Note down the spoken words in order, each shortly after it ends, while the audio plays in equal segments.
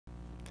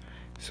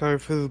Sorry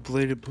for the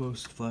belated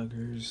post,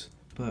 flaggers,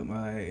 but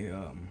my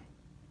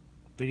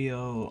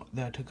video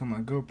that I took on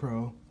my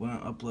GoPro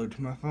wouldn't upload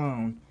to my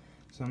phone,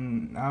 so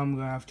now I'm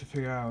gonna have to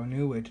figure out a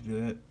new way to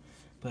do it.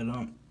 But I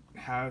don't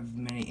have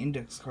many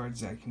index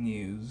cards that I can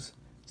use,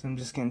 so I'm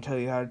just gonna tell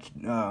you how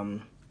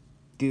to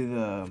do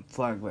the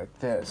flag like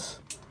this.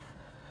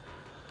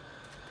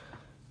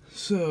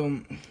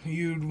 So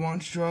you'd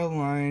want to draw a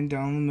line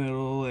down the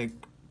middle, like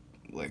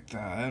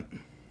that.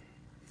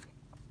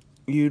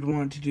 You'd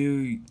want to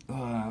do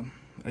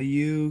a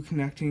U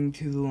connecting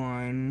to the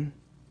line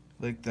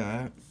like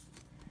that,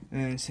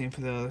 and same for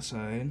the other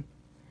side.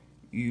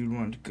 You'd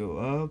want to go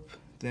up,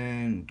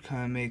 then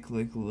kind of make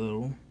like a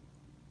little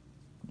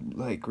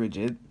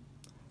rigid,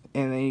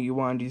 and then you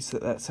want to do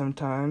that 7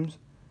 times,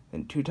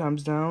 then 2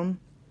 times down,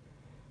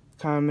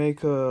 kind of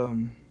make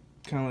kind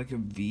of like a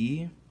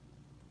V.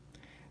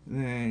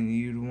 Then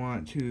you'd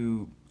want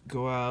to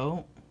go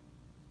out,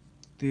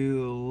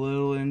 do a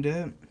little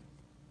indent,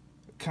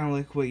 kind of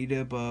like what you did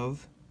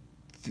above,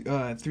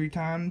 3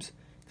 times,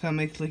 kind of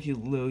make like a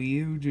little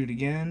U, do it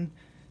again,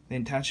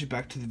 then attach it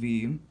back to the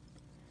V.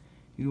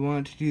 You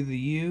want to do the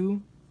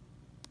U,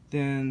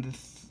 then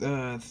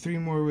the 3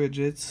 more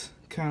ridges,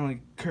 kind of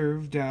like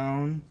curve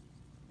down,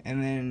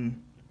 and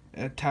then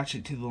attach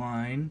it to the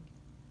line.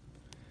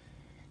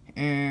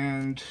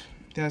 And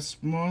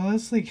that's more or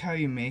less like how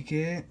you make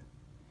it.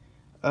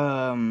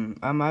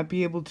 I might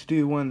be able to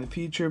do one in the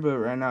future, but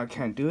right now I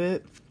can't do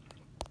it.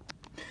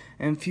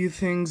 And a few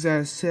things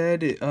that I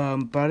said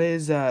about it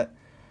is that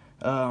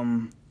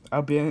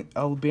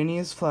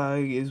Albania's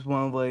flag is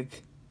one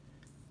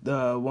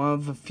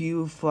of the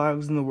few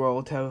flags in the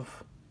world to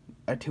have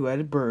a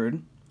 2-headed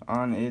bird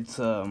on its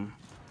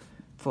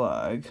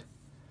flag.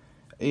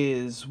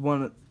 Is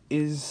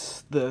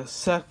the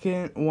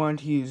second one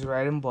to use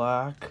red and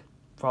black,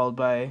 followed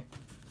by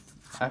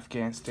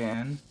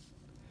Afghanistan.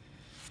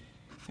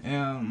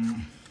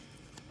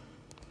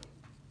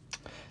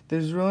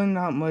 There's really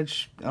not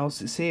much else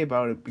to say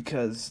about it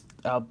because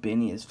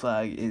Albania's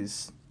flag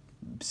is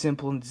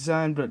simple in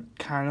design but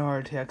kind of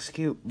hard to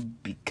execute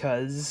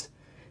because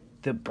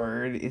the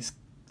bird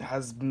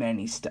has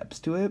many steps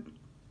to it.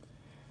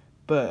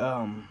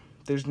 But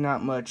there's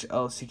not much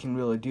else you can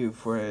really do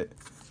for it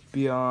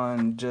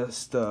beyond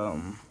just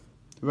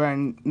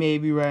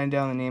maybe writing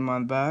down the name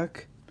on the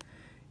back.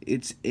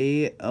 It's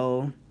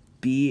Albania.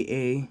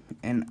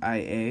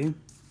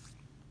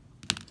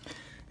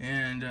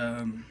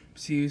 And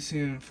see you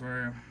soon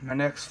for my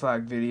next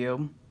flag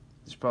video.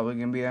 It's probably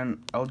going to be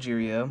on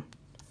Algeria.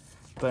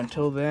 But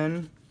until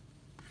then,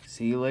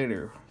 see you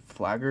later,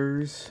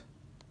 flaggers.